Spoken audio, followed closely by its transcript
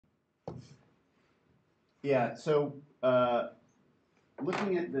Yeah, so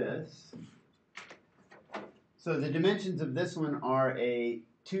looking at this, so the dimensions of this one are a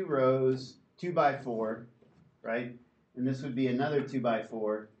 2 rows, 2 by 4, right? And this would be another 2 by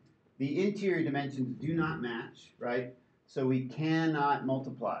 4. The interior dimensions do not match, right? So we cannot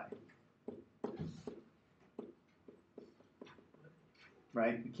multiply,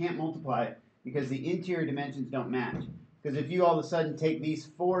 right? We can't multiply because the interior dimensions don't match. Because if you all of a sudden take these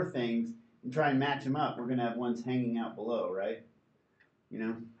 4 things and try and match them up, we're going to have ones hanging out below, right? You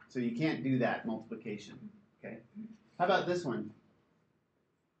know, so you can't do that multiplication. Okay. How about this one?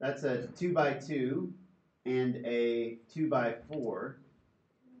 That's a 2 by 2 and a 2 by 4.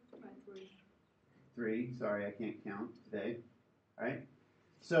 3. Sorry, I can't count today. All right.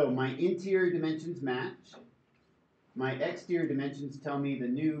 So my interior dimensions match. My exterior dimensions tell me the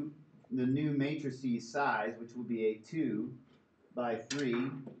new matrices size, which will be a 2 by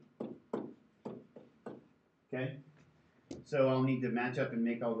 3. Okay. So I'll need to match up and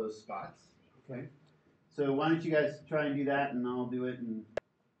make all those spots. Okay. So why don't you guys try and do that, and I'll do it. And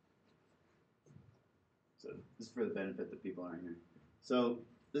so this is for the benefit that people aren't here. So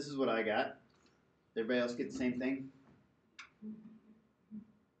this is what I got. Everybody else get the same thing? Do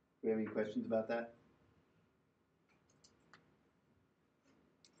we have any questions about that?